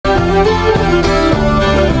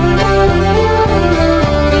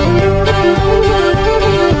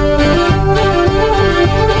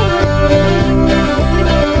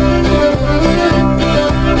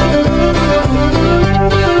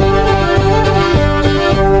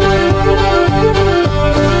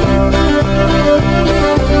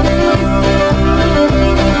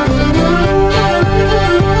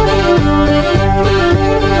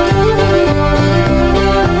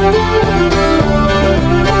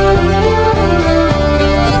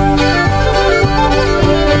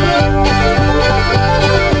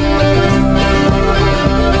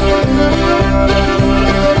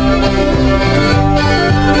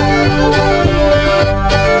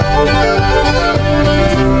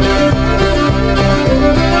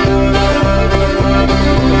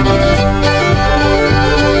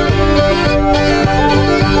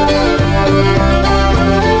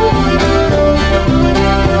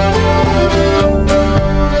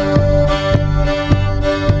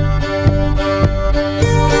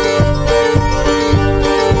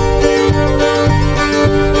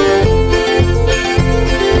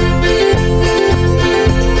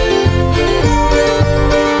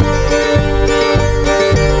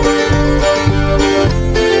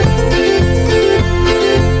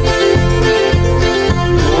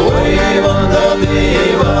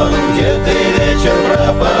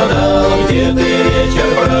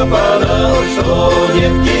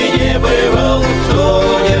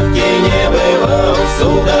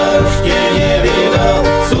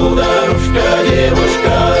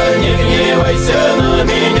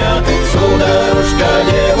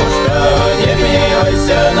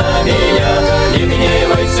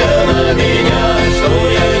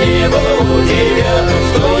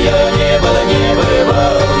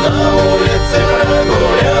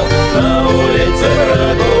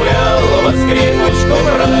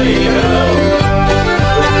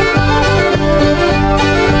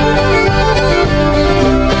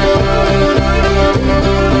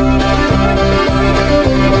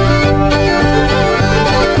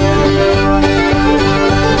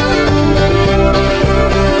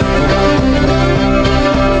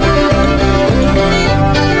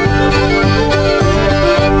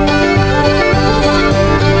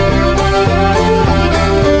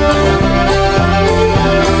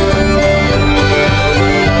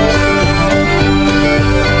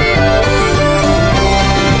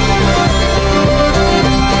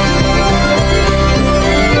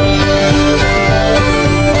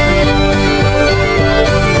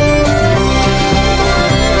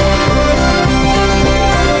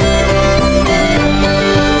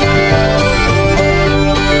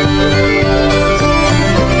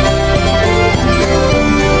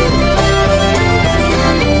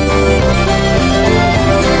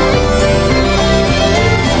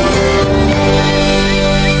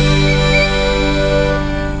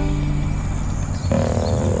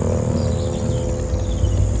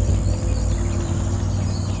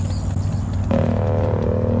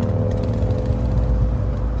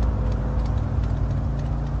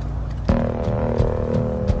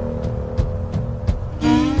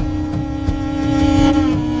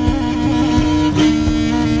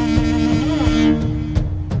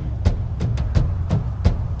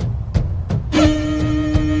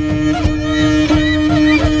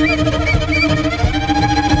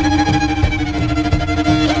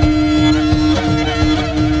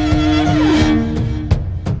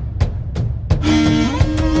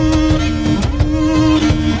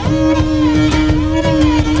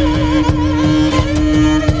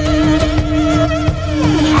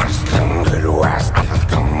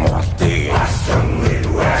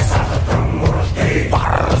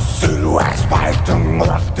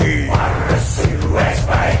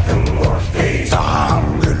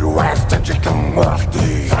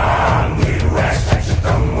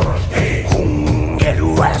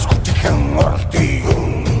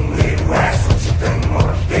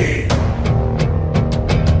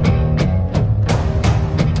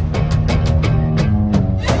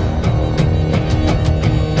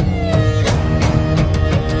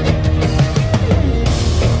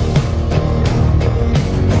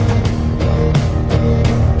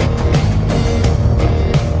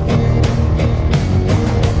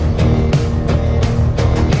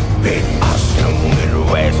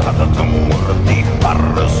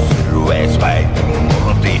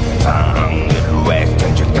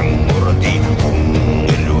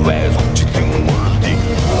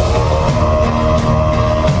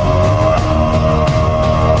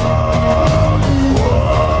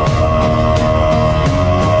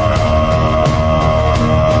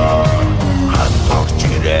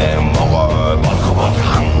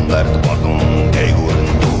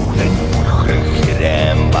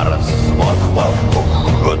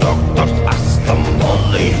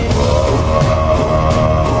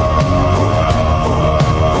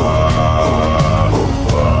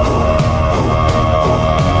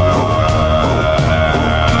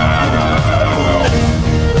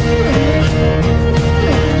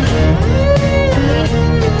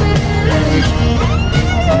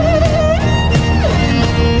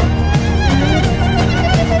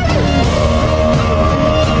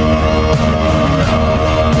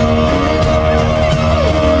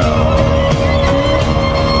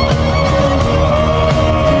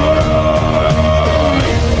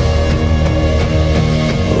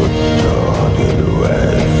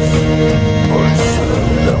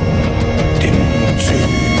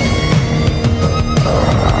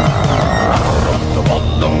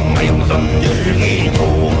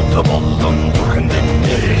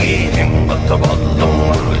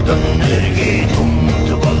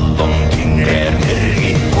harvaldan tingrer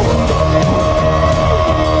hergi.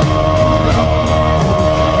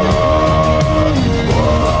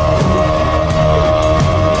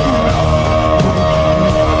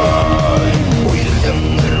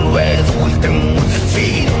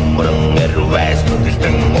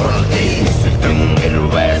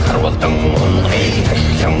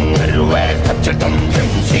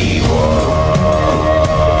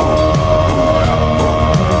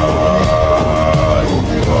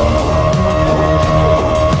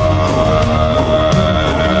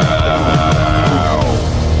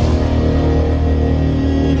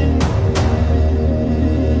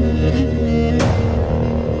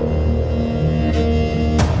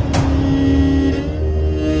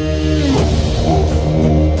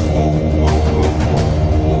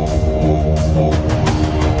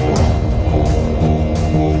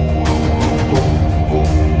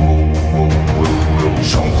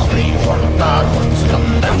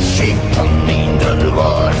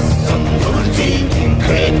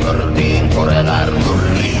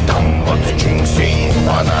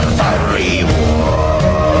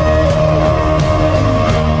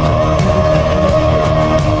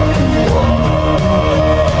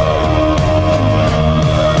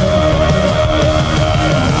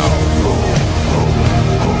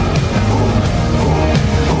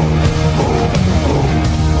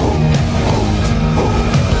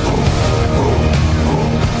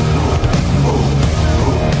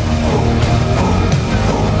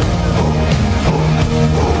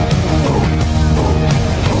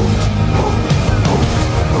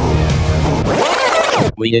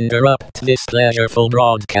 We interrupt this pleasureful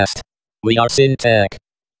broadcast. We are Syntech.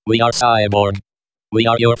 We are Cyborg. We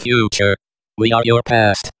are your future. We are your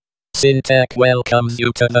past. Syntech welcomes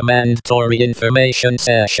you to the mandatory information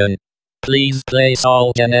session. Please place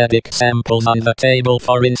all genetic samples on the table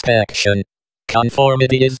for inspection.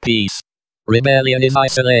 Conformity is peace. Rebellion is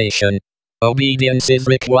isolation. Obedience is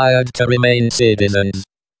required to remain citizens.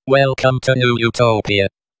 Welcome to New Utopia.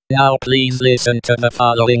 Now please listen to the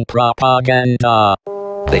following propaganda.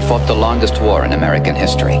 They fought the longest war in American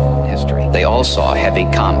history. They all saw heavy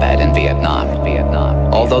combat in Vietnam.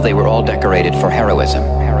 Although they were all decorated for heroism,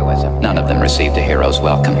 none of them received a hero's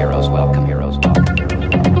welcome.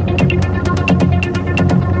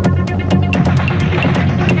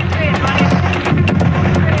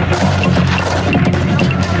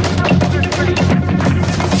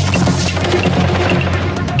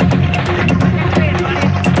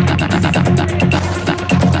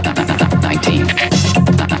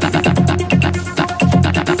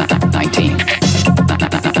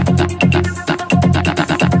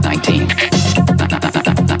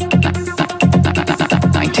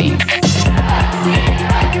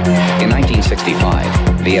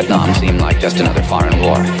 1965, Vietnam seemed like just another foreign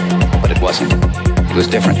war. But it wasn't. It was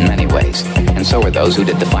different in many ways, and so were those who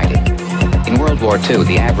did the fighting. In World War II,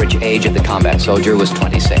 the average age of the combat soldier was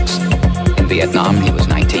 26. In Vietnam, he was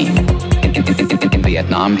 19. In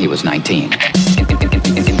Vietnam, he was 19.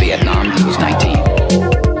 In Vietnam, he was 19.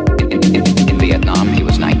 In Vietnam, he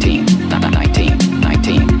was 19. 19.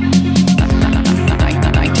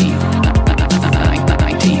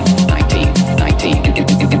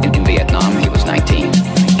 In Vietnam, he was 19.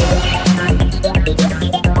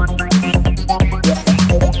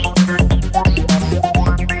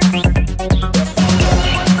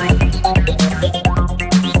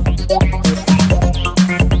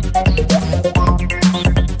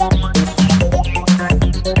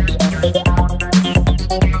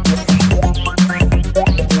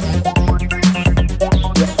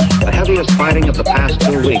 The heaviest fighting of the past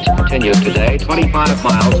 2 weeks continued today, 25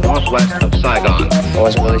 miles northwest of Saigon. I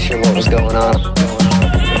wasn't really sure what was going on. I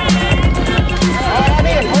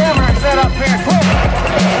need a perimeter set up here, quick!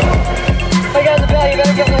 I got the bell, you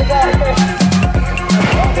better get those out of here.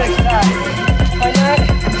 Big stop. Hi, Matt.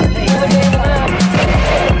 You're the game now.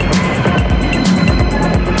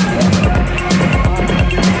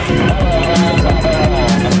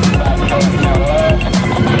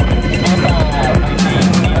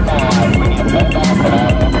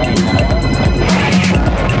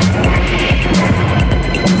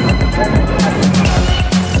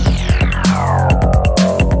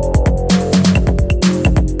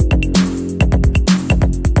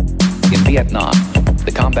 Vietnam,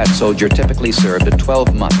 the combat soldier typically served a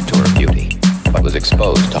 12-month tour of duty, but was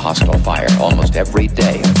exposed to hostile fire almost every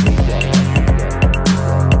day.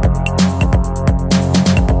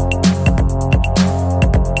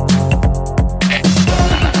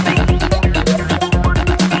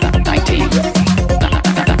 19.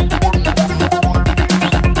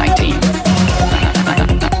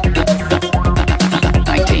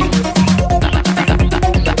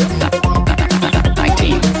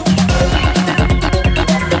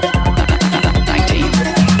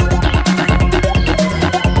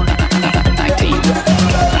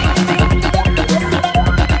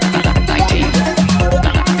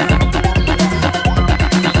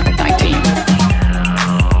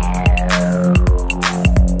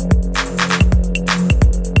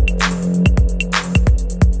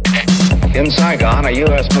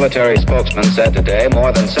 military spokesman said today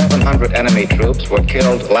more than 700 enemy troops were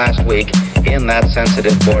killed last week in that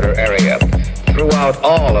sensitive border area. Throughout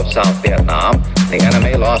all of South Vietnam, the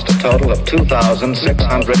enemy lost a total of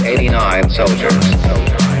 2,689 soldiers.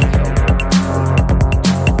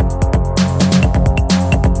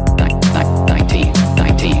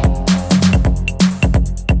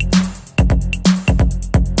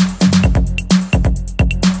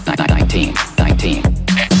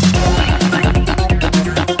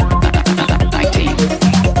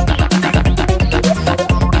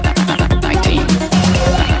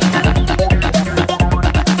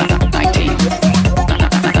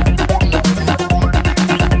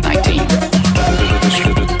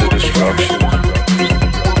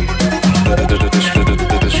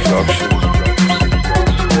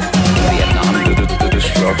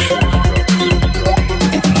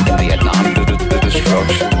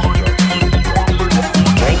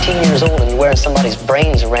 18 years old and you're wearing somebody's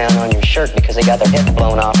brains around on your shirt because they got their head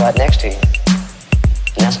blown off right next to you.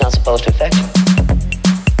 And that's not supposed to affect you.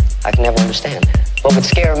 I can never understand that. What would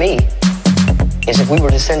scare me is if we were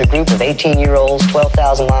to send a group of 18-year-olds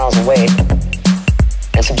 12,000 miles away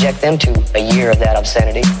and subject them to a year of that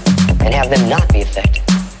obscenity and have them not be affected.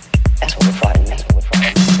 That's what would frighten me.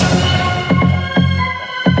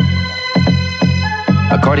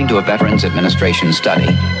 According to a Veterans Administration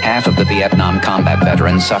study, half of the Vietnam combat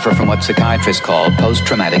veterans suffer from what psychiatrists call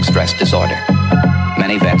post-traumatic stress disorder.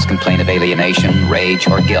 Many vets complain of alienation, rage,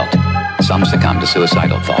 or guilt. Some succumb to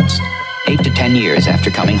suicidal thoughts. 8 to 10 years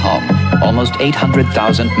after coming home, almost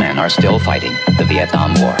 800,000 men are still fighting the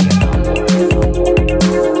Vietnam War.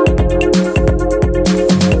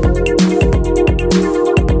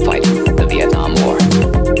 Fighting the Vietnam War.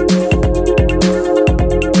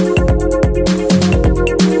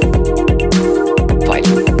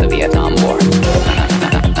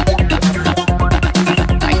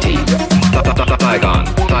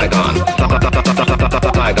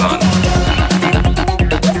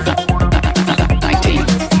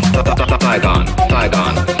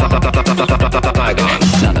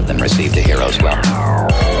 None of them received a hero's welcome.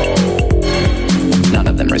 None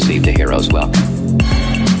of them received a hero's welcome.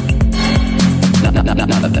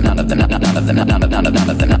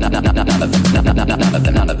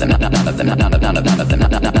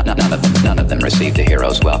 None of them received a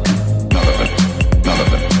hero's welcome.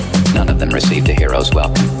 None of them received a hero's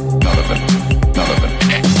welcome. None of them.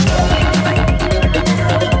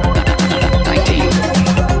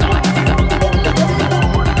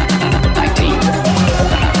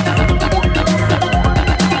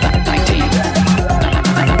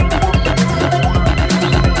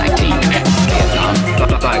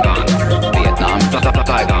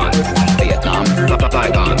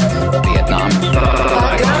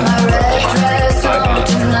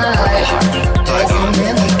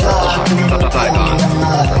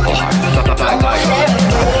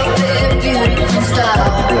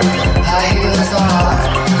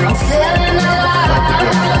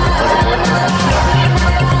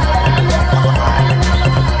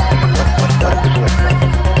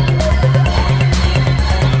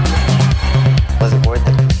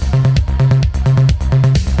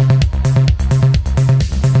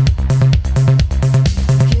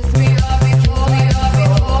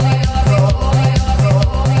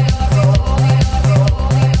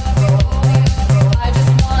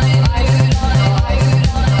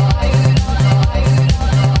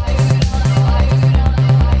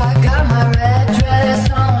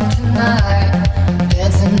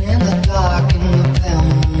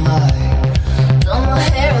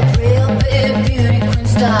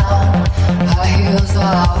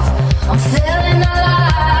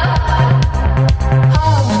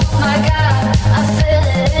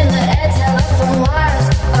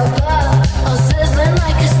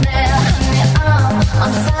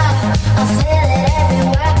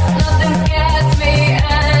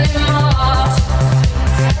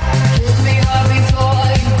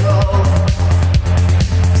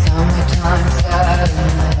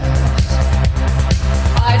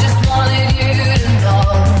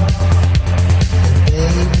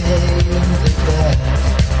 'Cause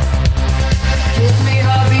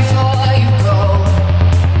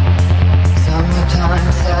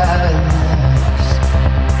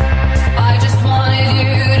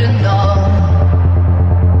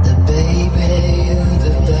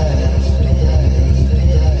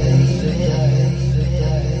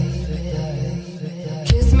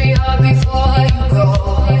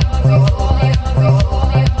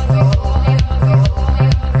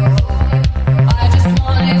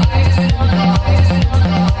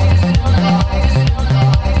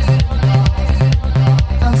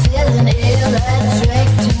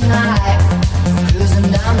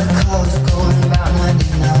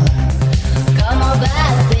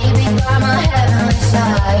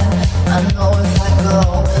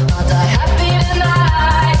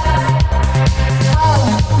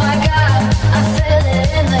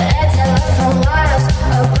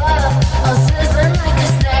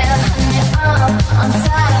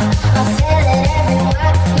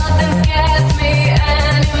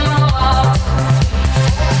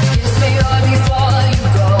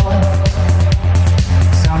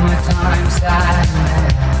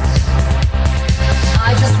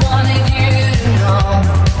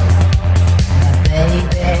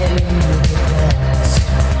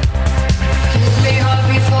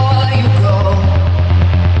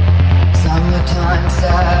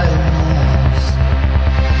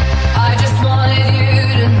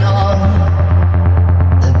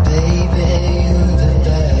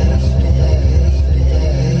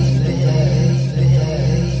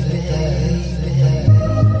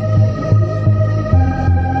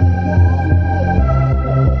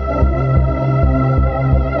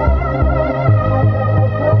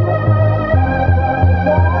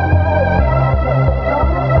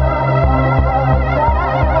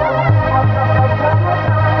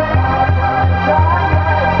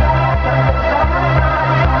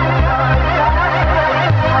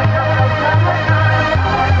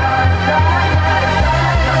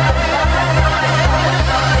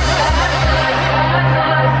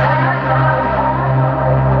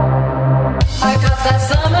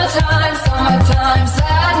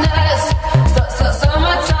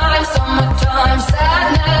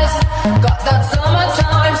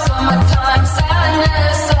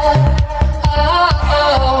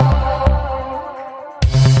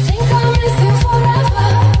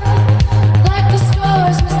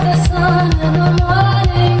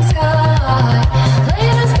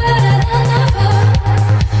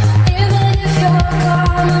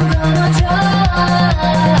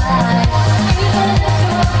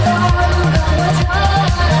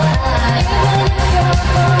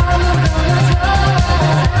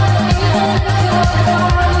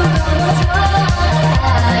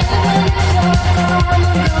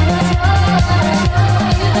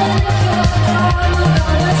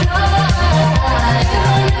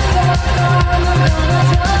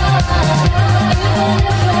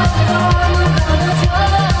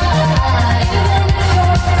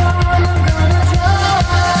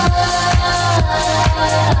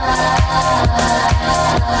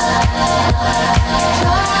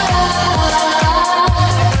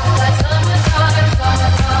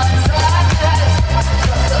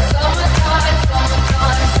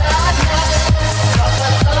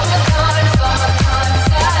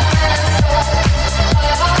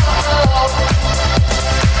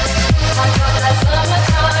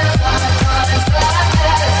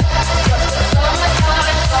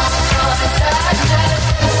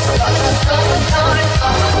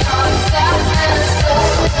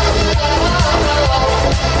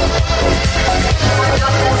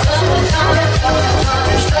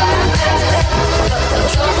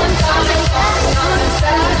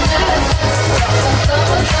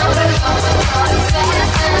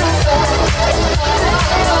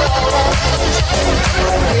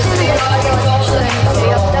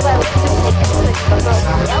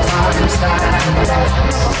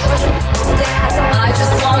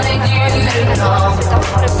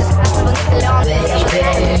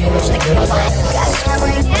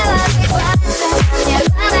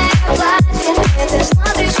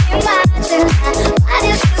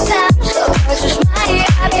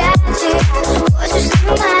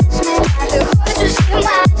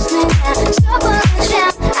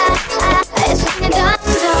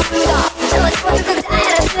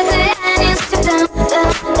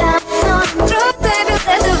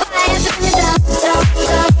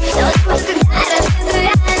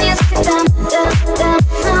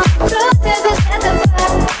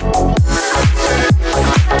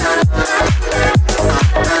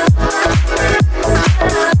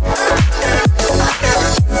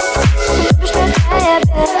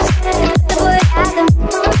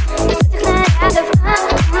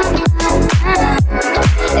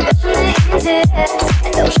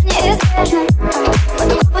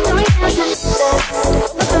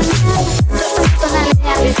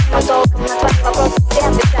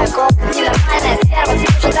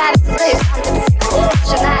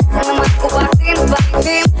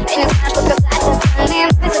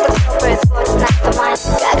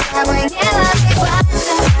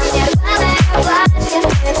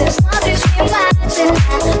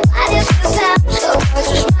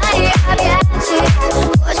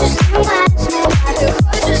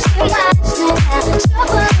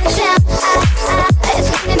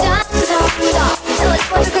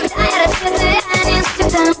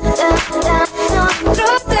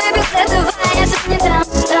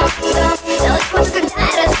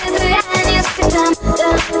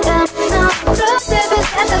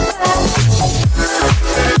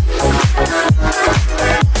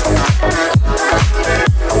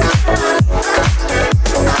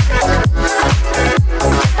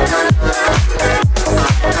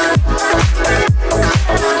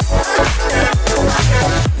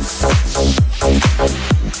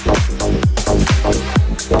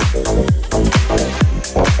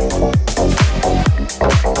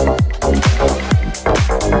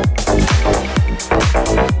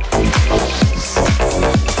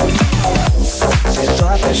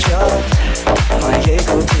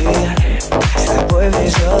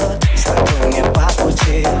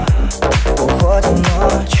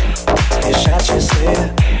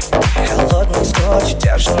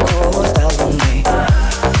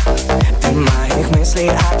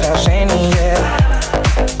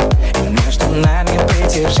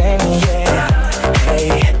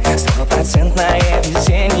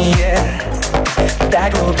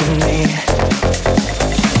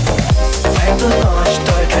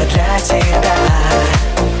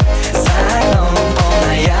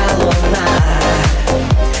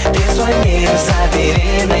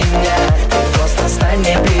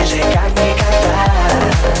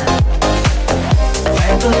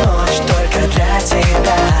эту ночь только для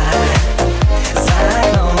тебя. За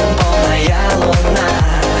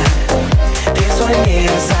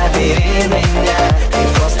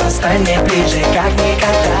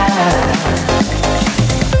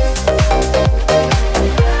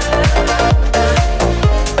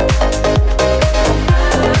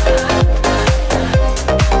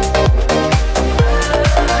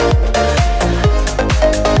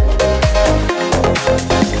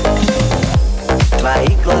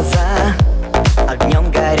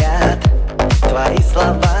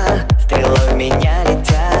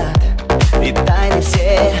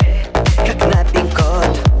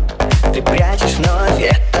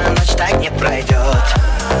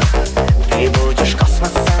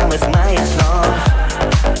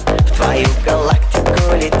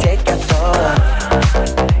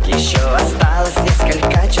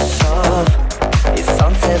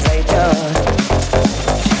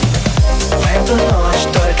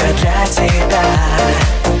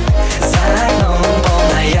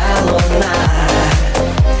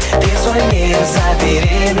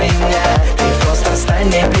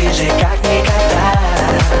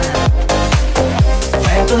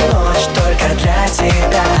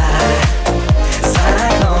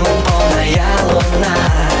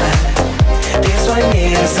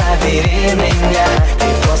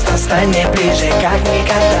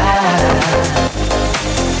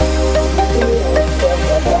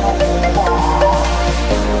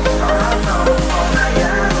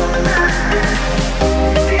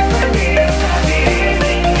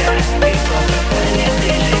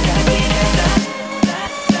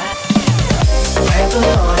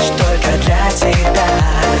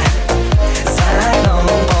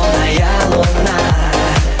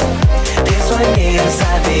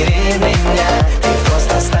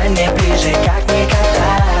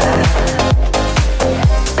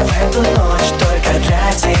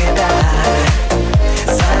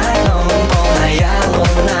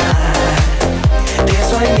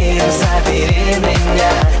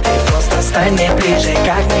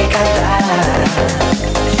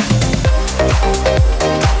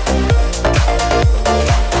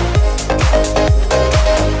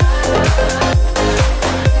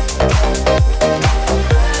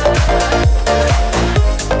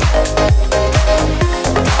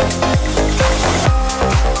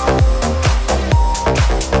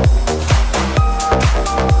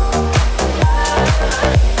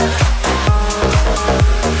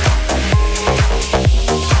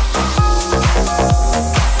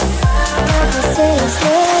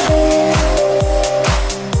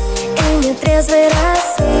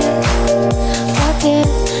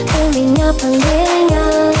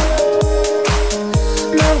меня,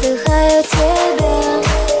 но вдыхаю тебя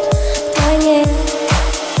вдвойне.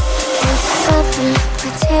 Капли по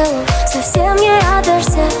телу, совсем не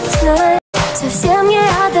радуешься, знай, совсем не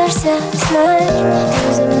радуешься, знай.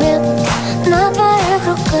 Незаметно на твоих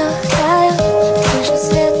руках таю, тише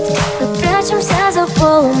свет, мы прячемся за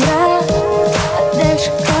полумрак. А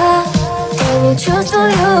дальше как? Я не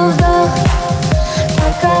чувствую вдох,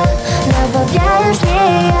 пока добавляешь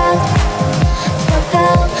мне яд в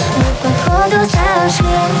бокал. Мы походу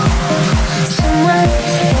сошли с ума.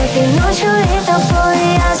 Этой ночью и тобой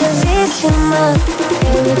я зависима.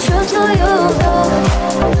 Я не чувствую вдох,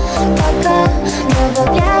 пока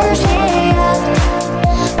добавляешь мне яд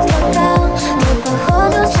в бокал. Мы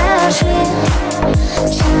походу сошли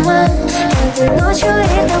с ума. Этой ночью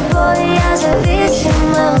и тобой я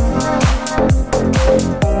зависима.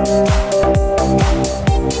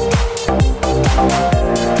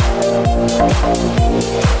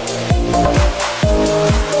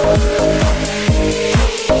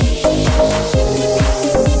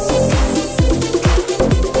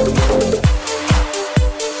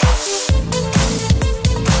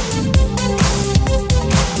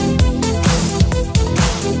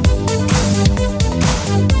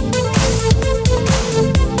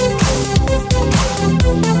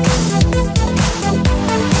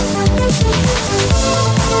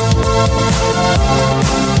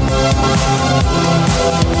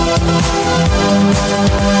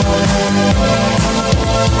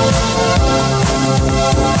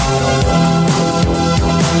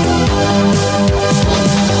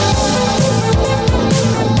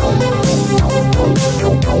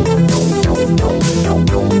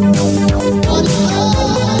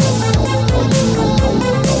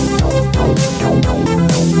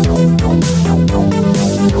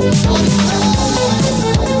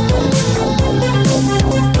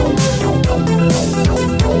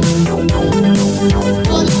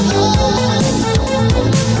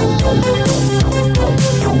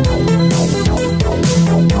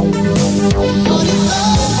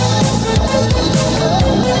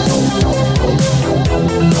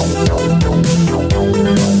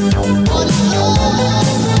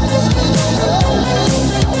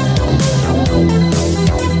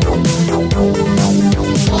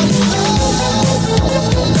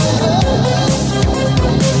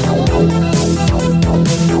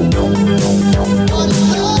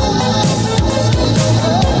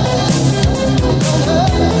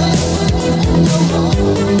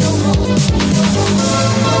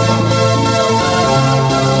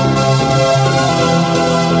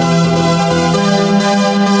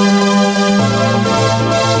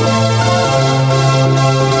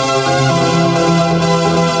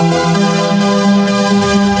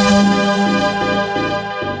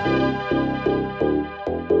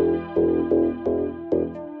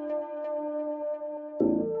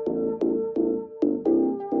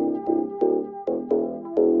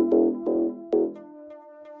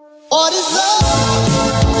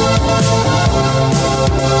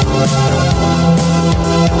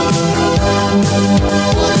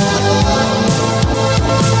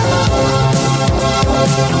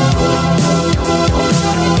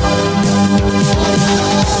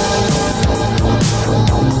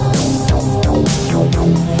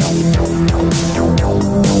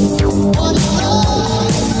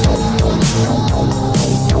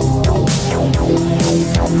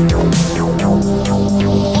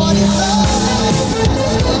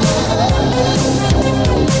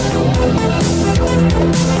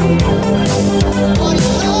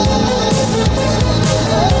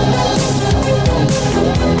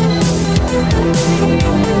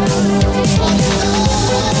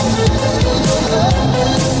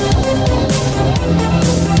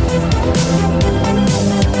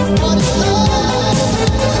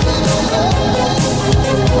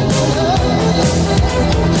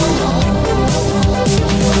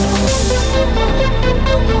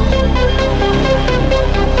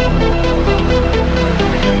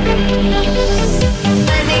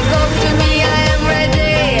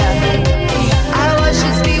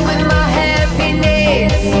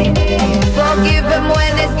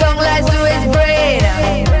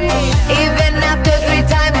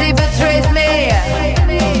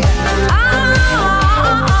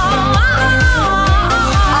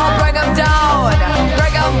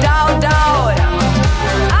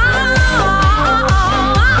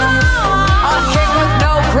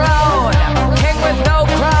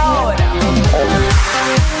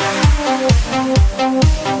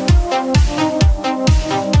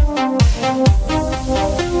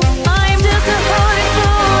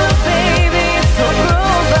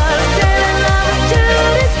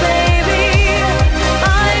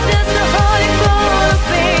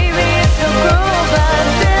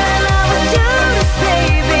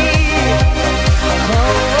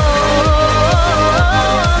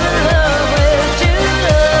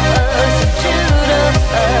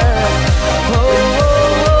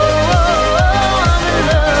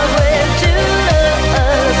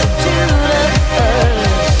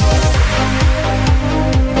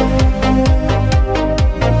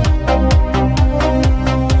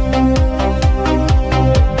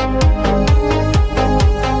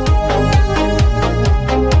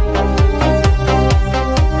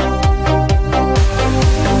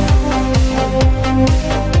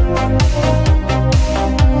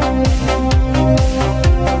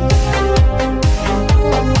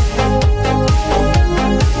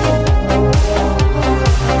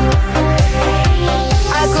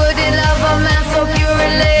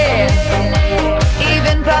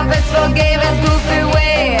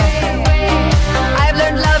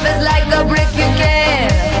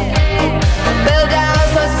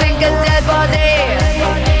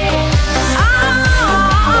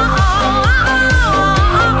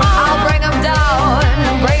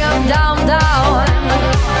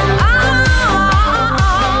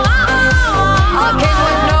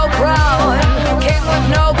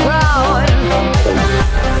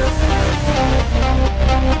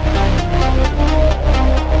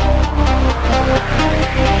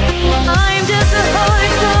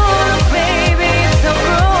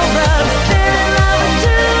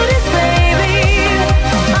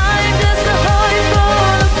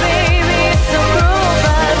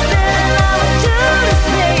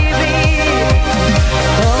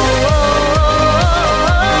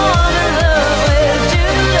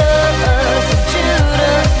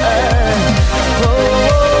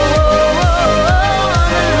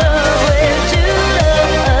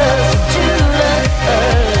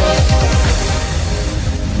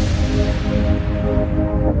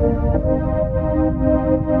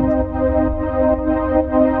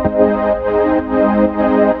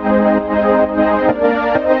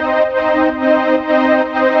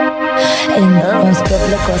 In the most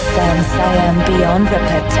biblical sense, I am beyond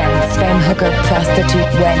repentance. Fame, hooker, prostitute,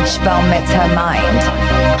 wench, vomits her mind.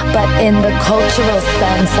 But in the cultural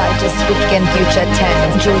sense, I just speak in future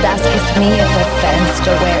tense. Judas kissed me if offense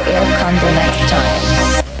to wear ear condom next time.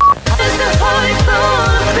 It's the holy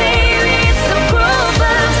soul, baby. It's so cruel,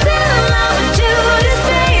 but I'm still in love with Judas,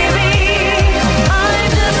 baby. I'm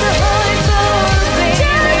just a holy soul,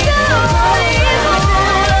 baby. Just a holy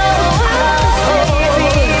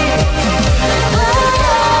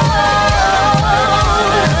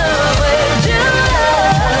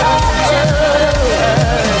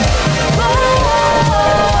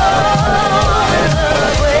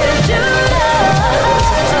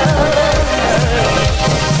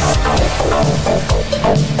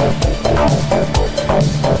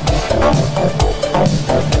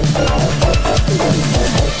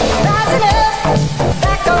rising up,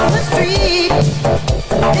 back on the street.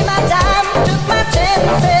 Did my time, took my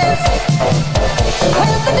chances.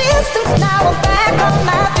 Went the distance, now I'm back on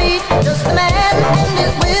my feet. Just a man and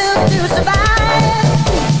his will to survive.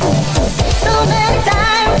 So many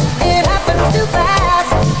times it happens too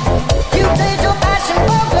fast. You played your passion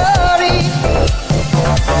for glory.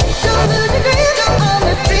 Don't lose your dreams on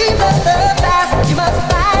the dreams of the past. You must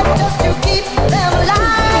fight just to keep them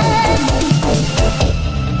alive.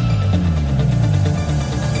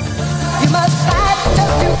 You must fight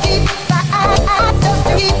just to keep, just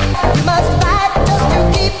to keep. You must fight just to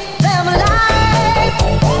keep them alive.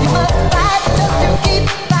 You must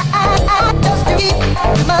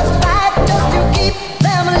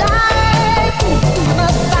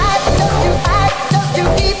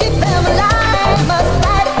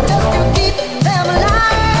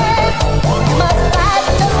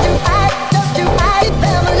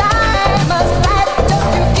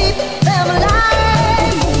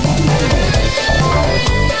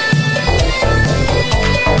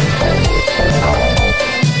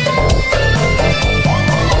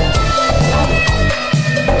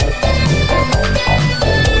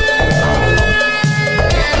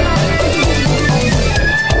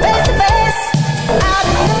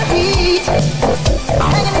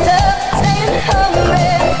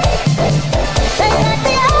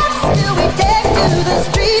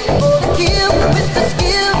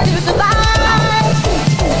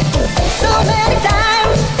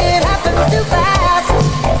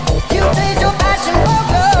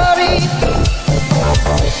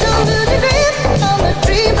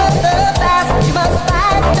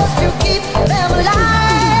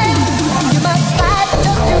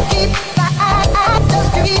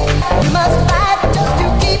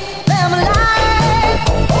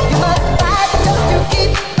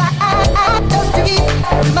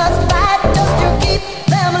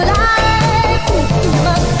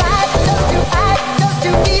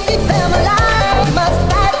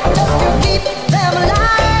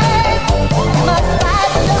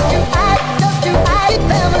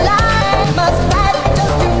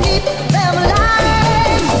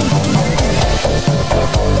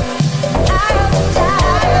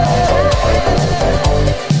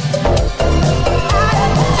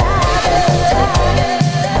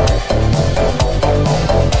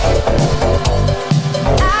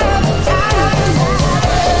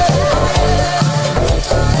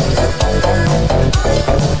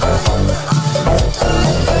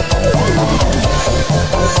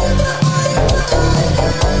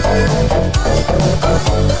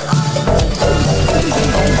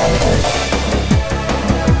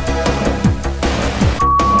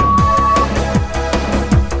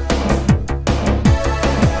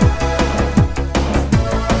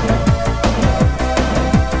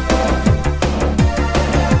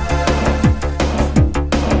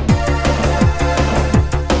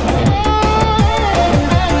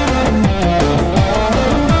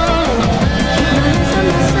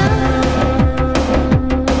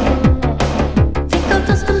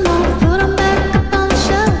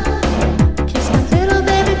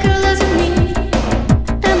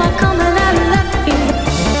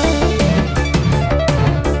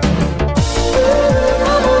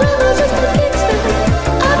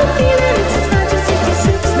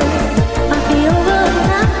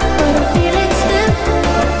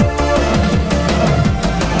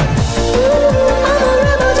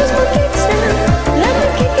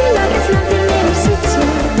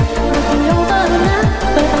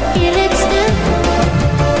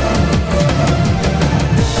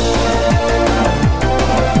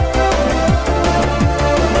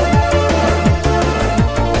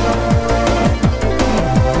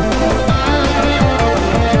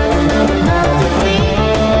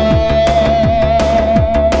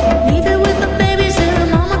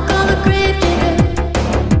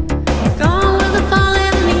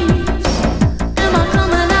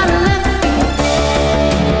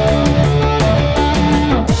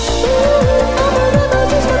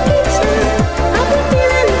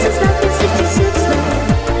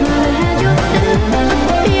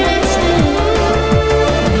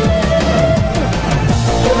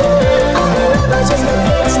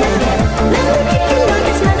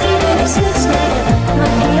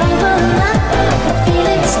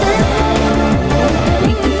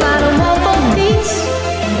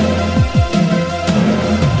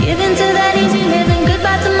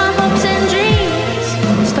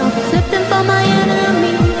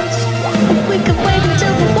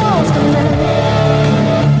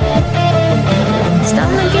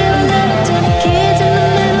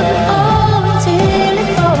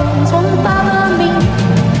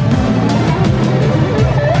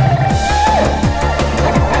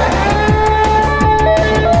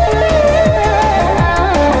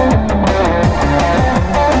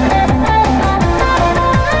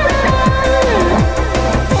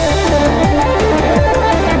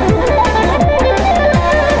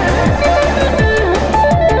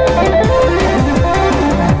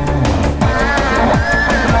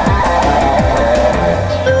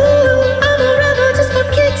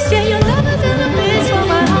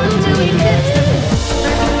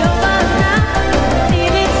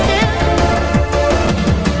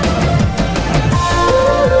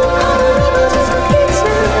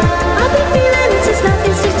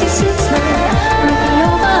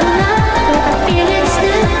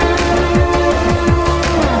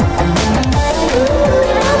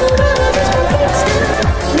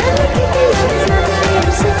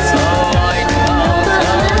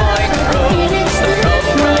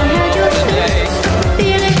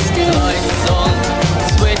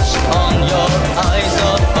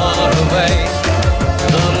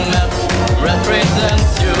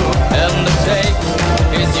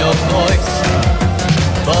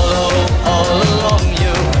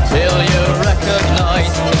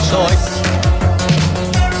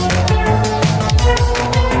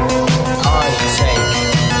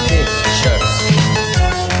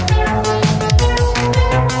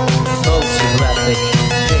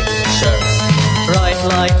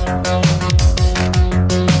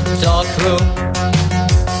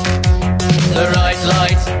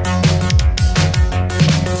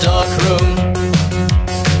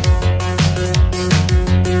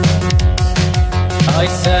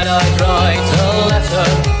I'd write a letter,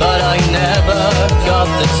 but I never got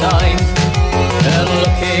the time. And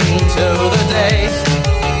looking to the day,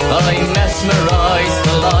 I mesmerized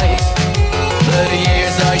the light. The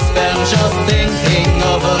years I spent just thinking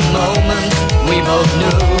of a moment we both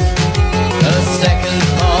knew. A second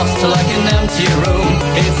passed like an empty room.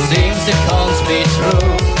 It seems it can't be true.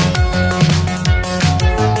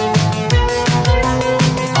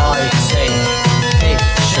 I take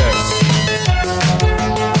pictures,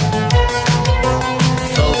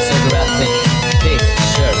 photographic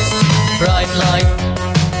pictures. Bright light,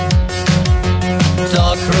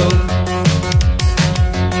 dark room,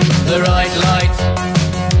 the right light,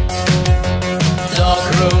 dark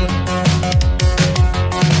room.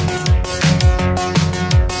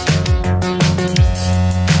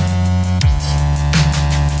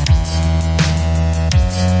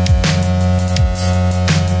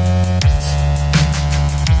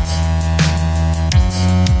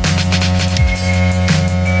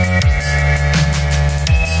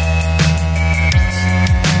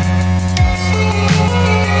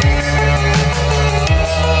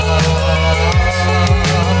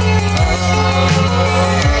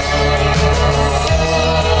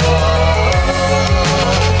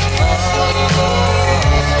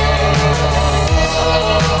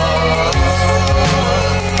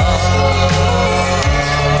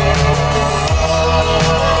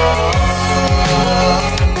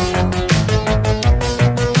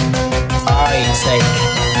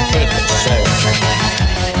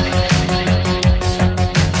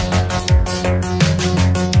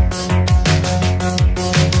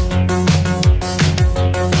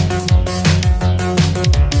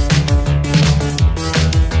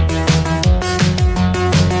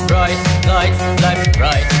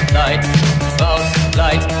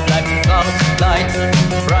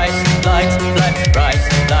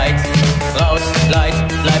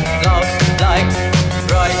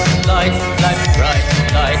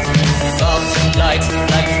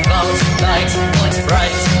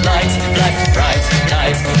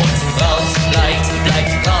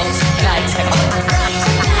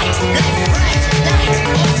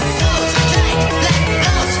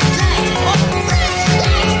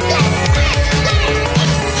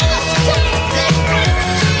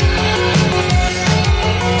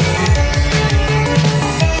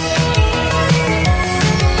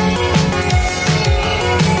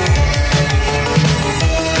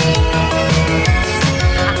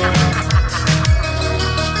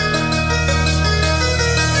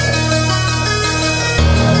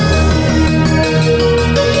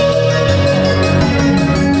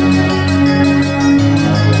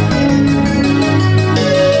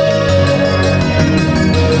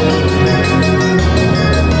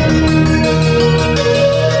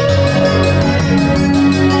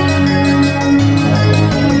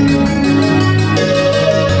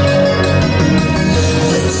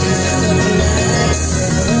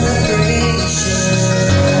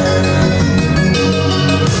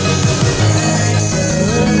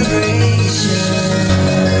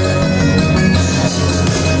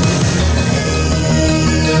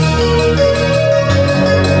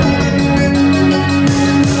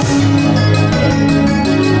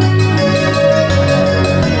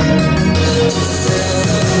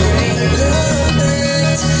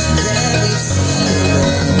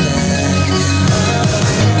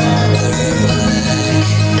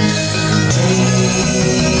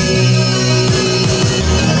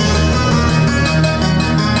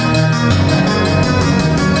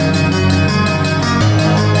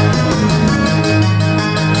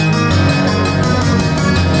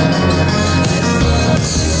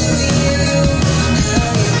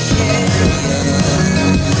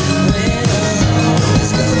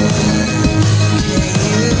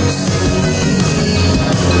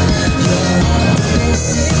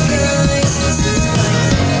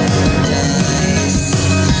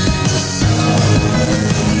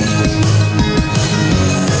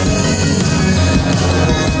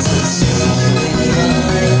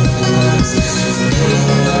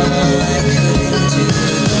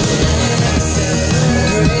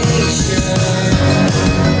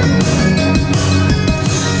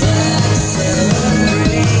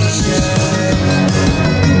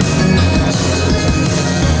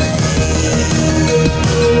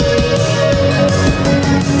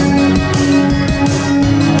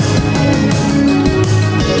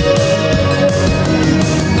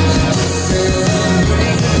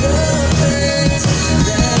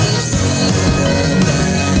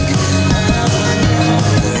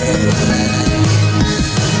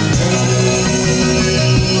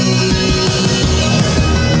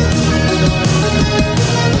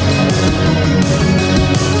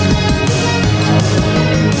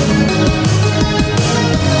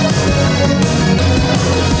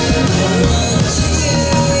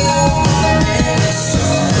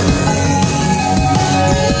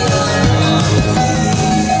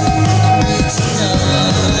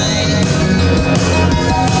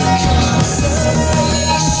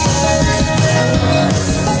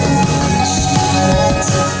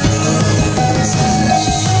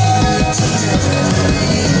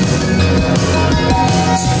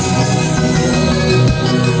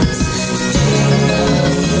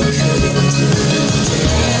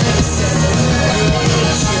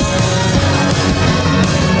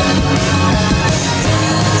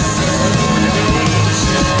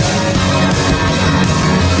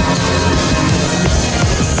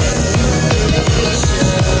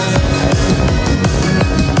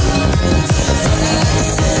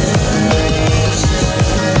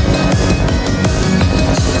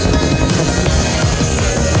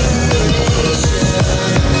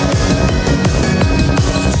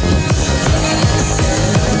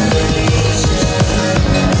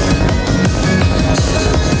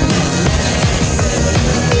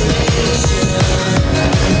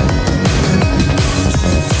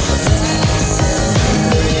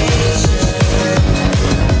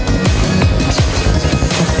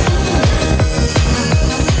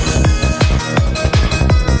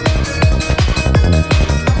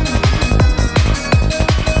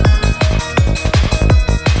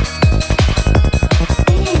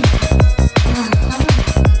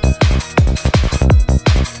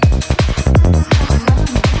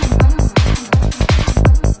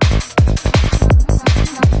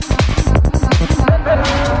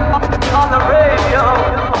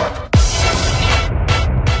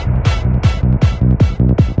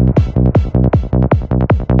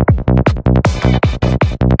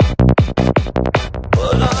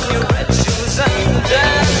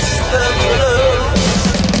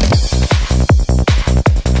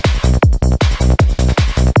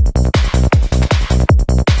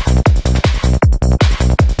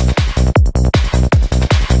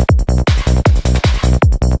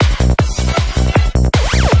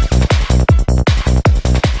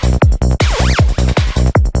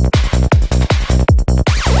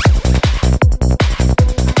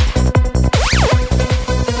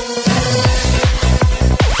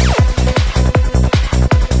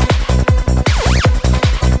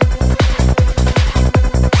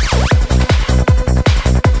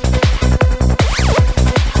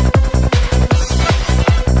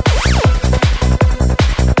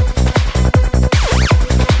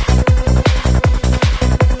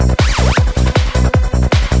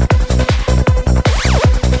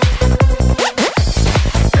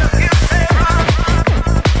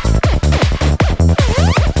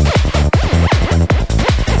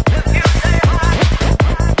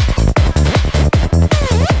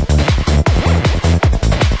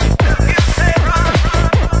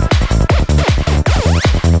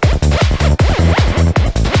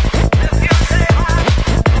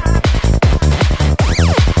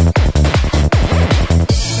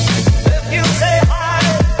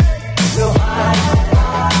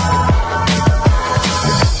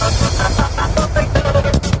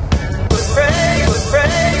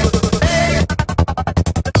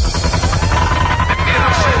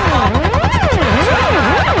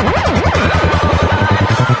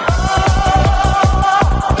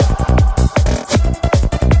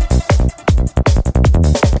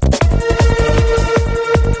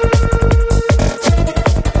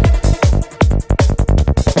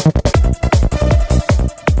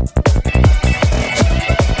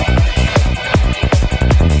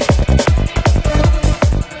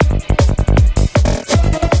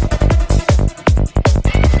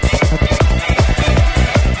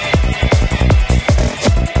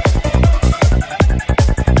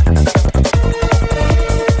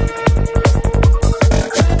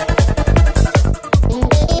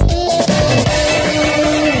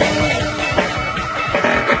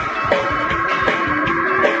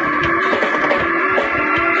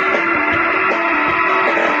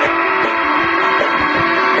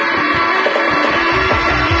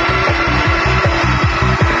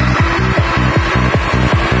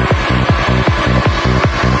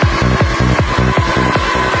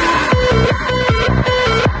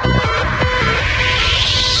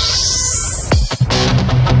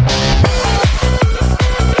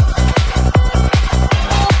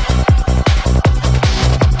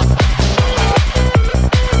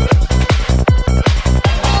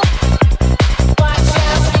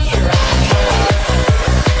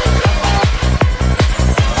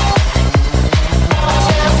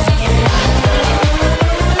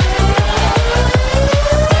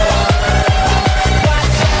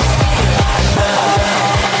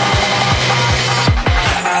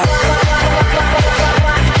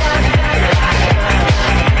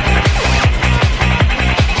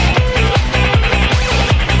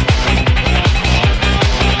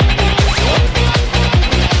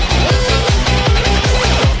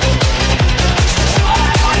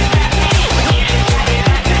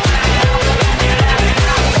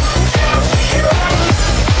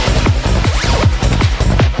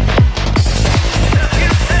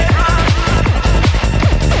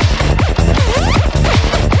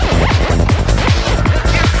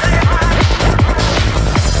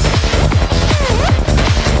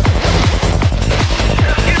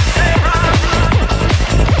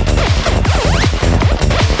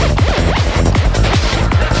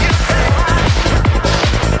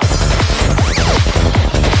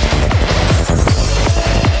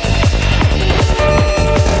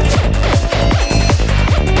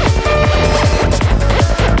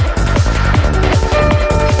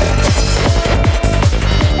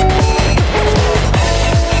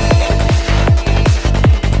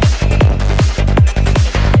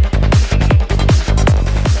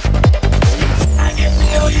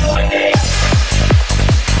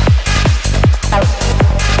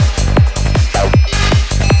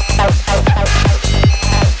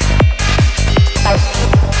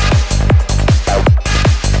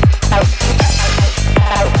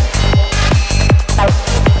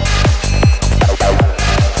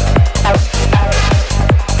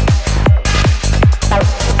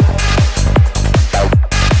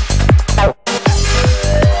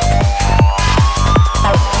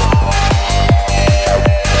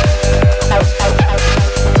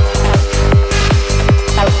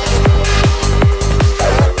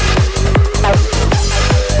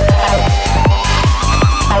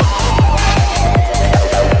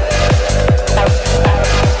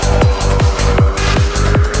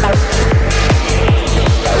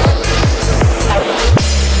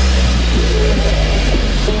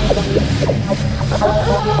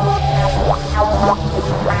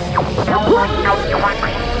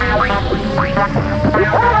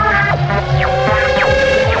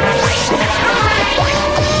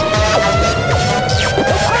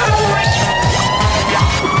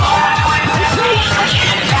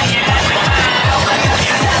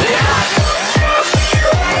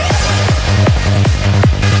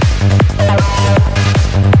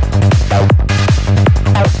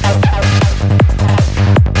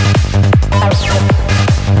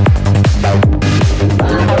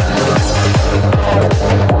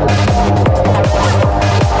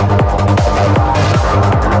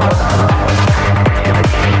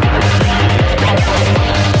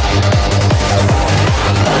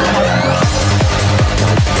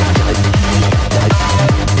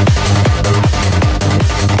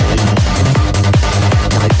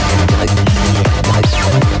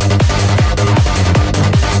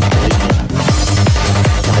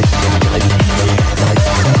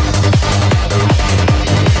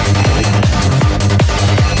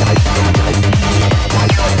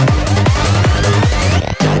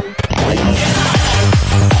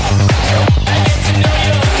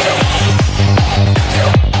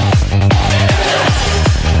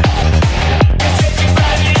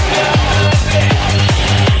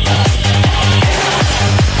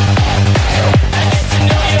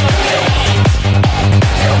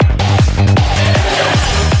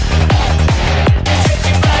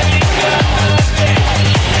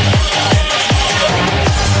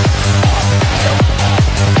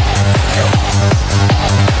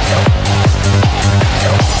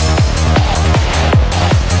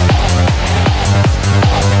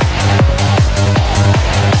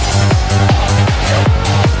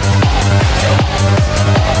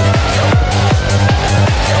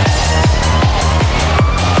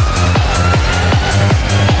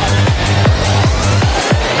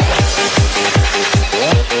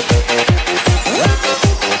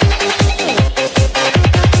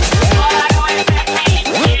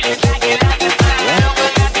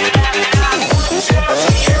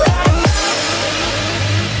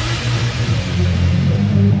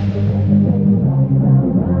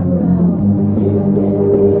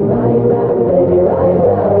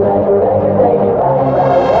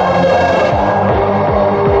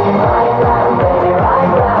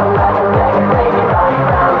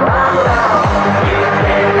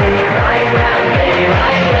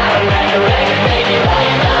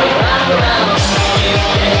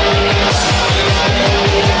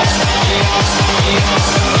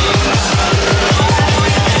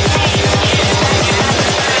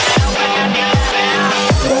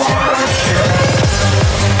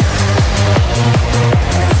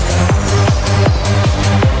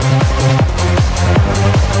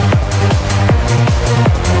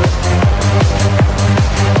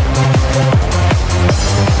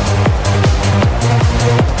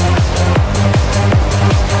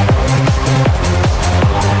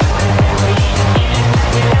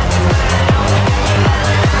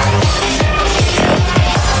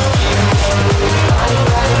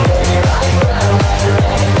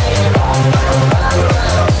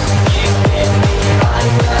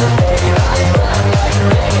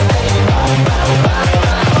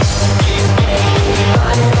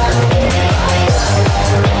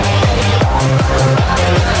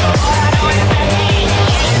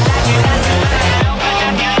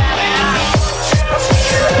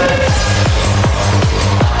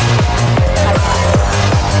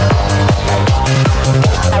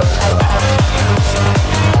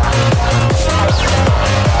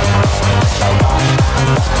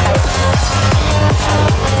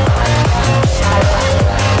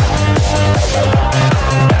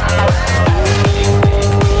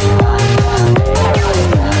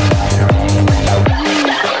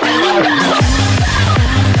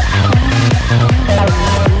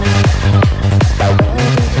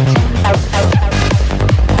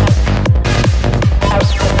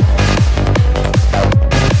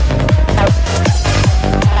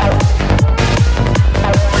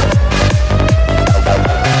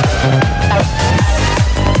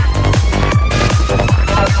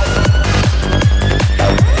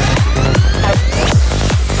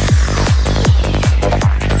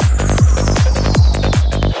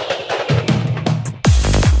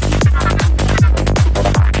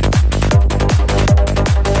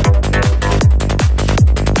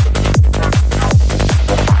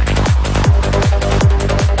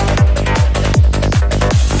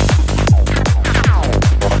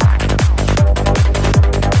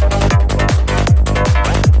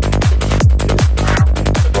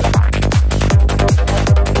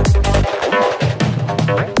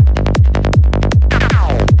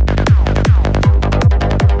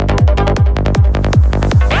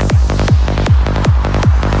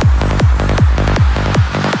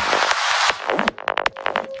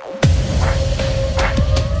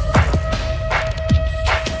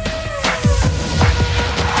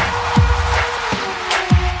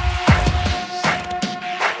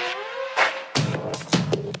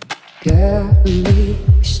 Barely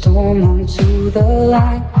storm onto the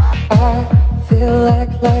line. I feel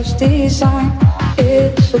like life's design.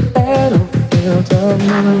 It's a battlefield of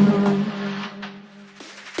mine.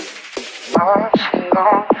 Marching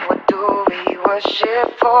on, what do we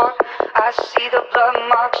worship for? I see the blood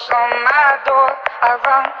marks on my door. I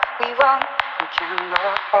run, we run, we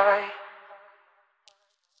cannot hide.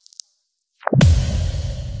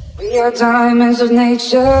 We are diamonds of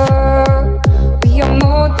nature. We are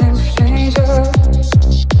more than strangers.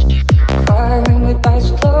 Firing with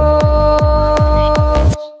eyes closed.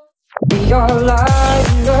 We are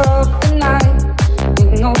lighting up the night.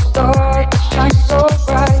 Ain't no star that shines so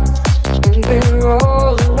bright. And we're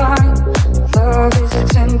all aligned. Love is a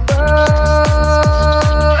temper.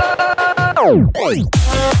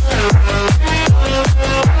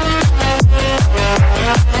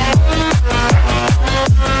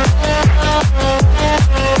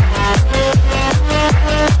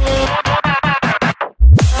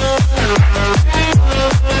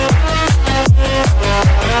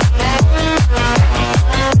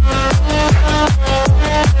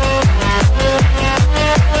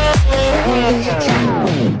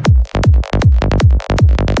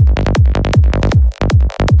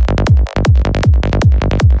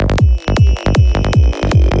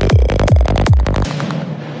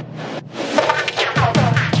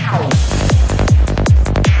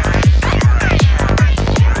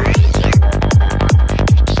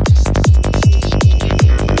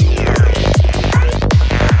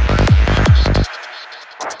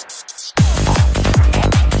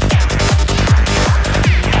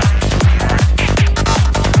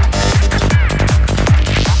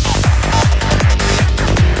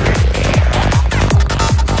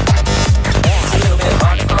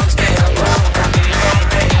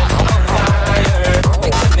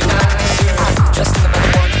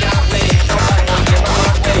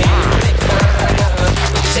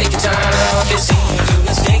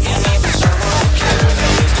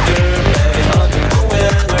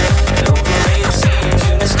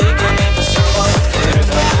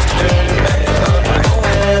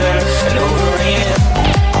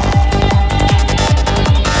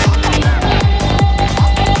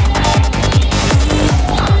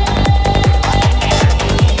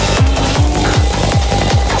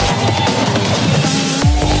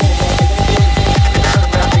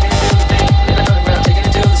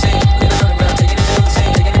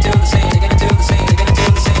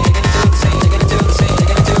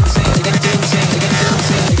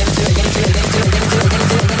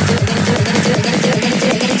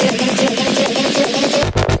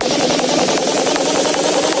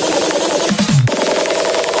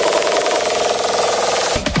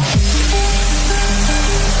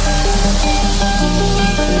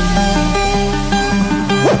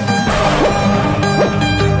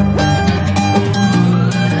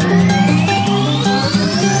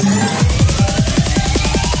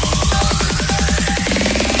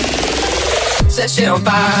 Set shit on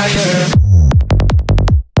fire.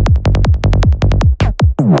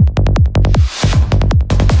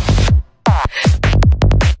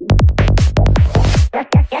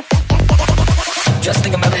 Just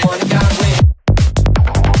think about the one that got away.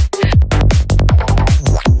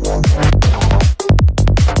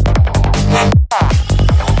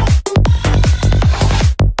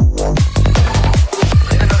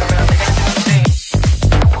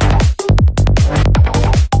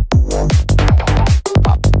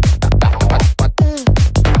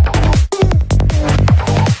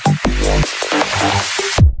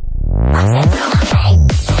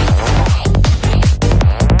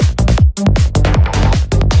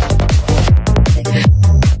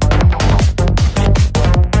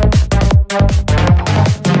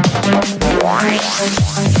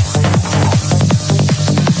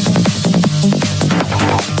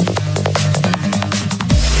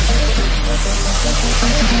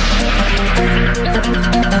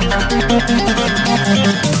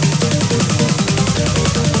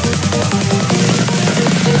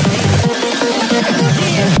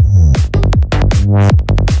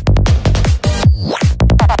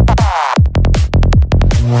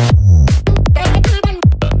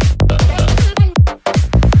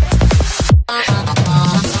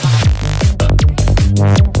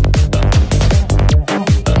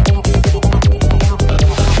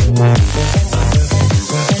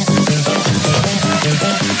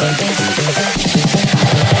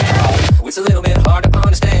 It's a little bit hard to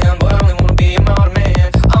understand, but I only wanna be a modern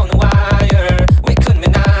man on the wire. We couldn't be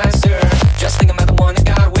nicer. Just think about the one that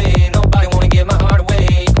got away. Nobody wanna give my heart away.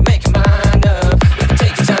 You can make your mind up. You can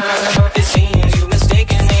take your time. It seems you've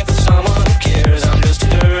mistaken me for someone who cares. I'm just a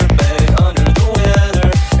dirtbag under the weather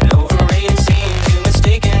and over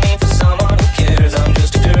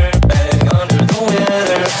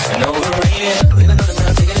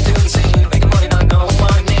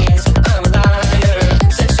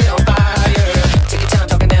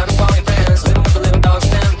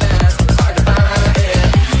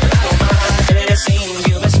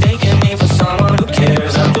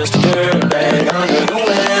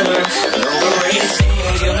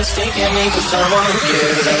think of someone who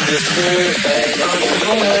cares. I'm just a dirtbag running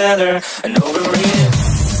from the weather. And overrated,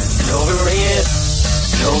 and overrated,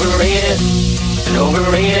 and overrated, and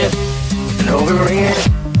overrated, and overrated,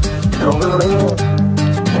 and overrated,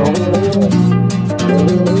 and overrated.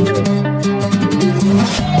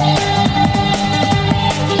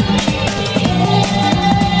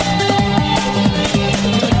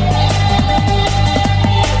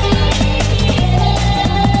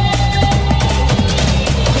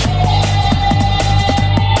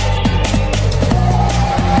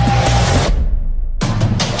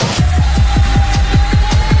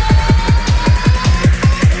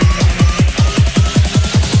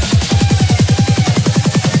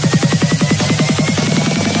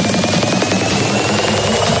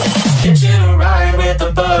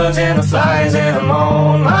 And the flies, and I'm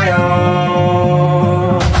on my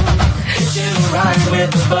own. Hitching a ride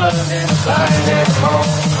with the bugs and the flies, and I'm on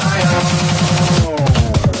my own.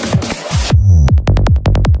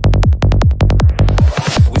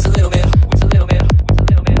 With a little bit, with a little bit, with a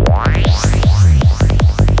little bit.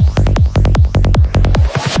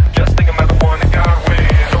 Just think about the one that got away.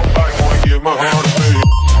 Nobody wanna give my heart away.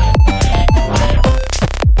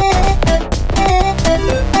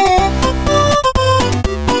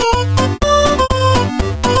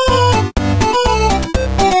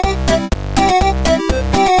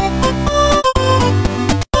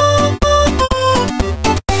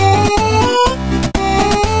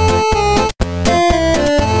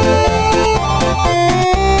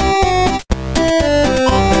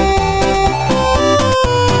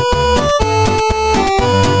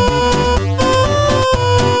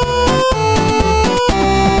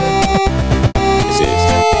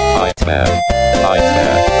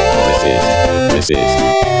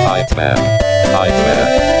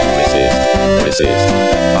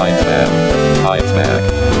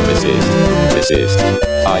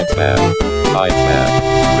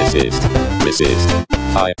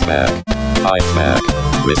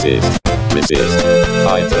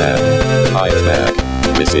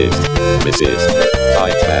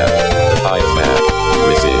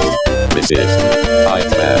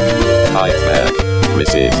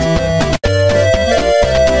 Resist.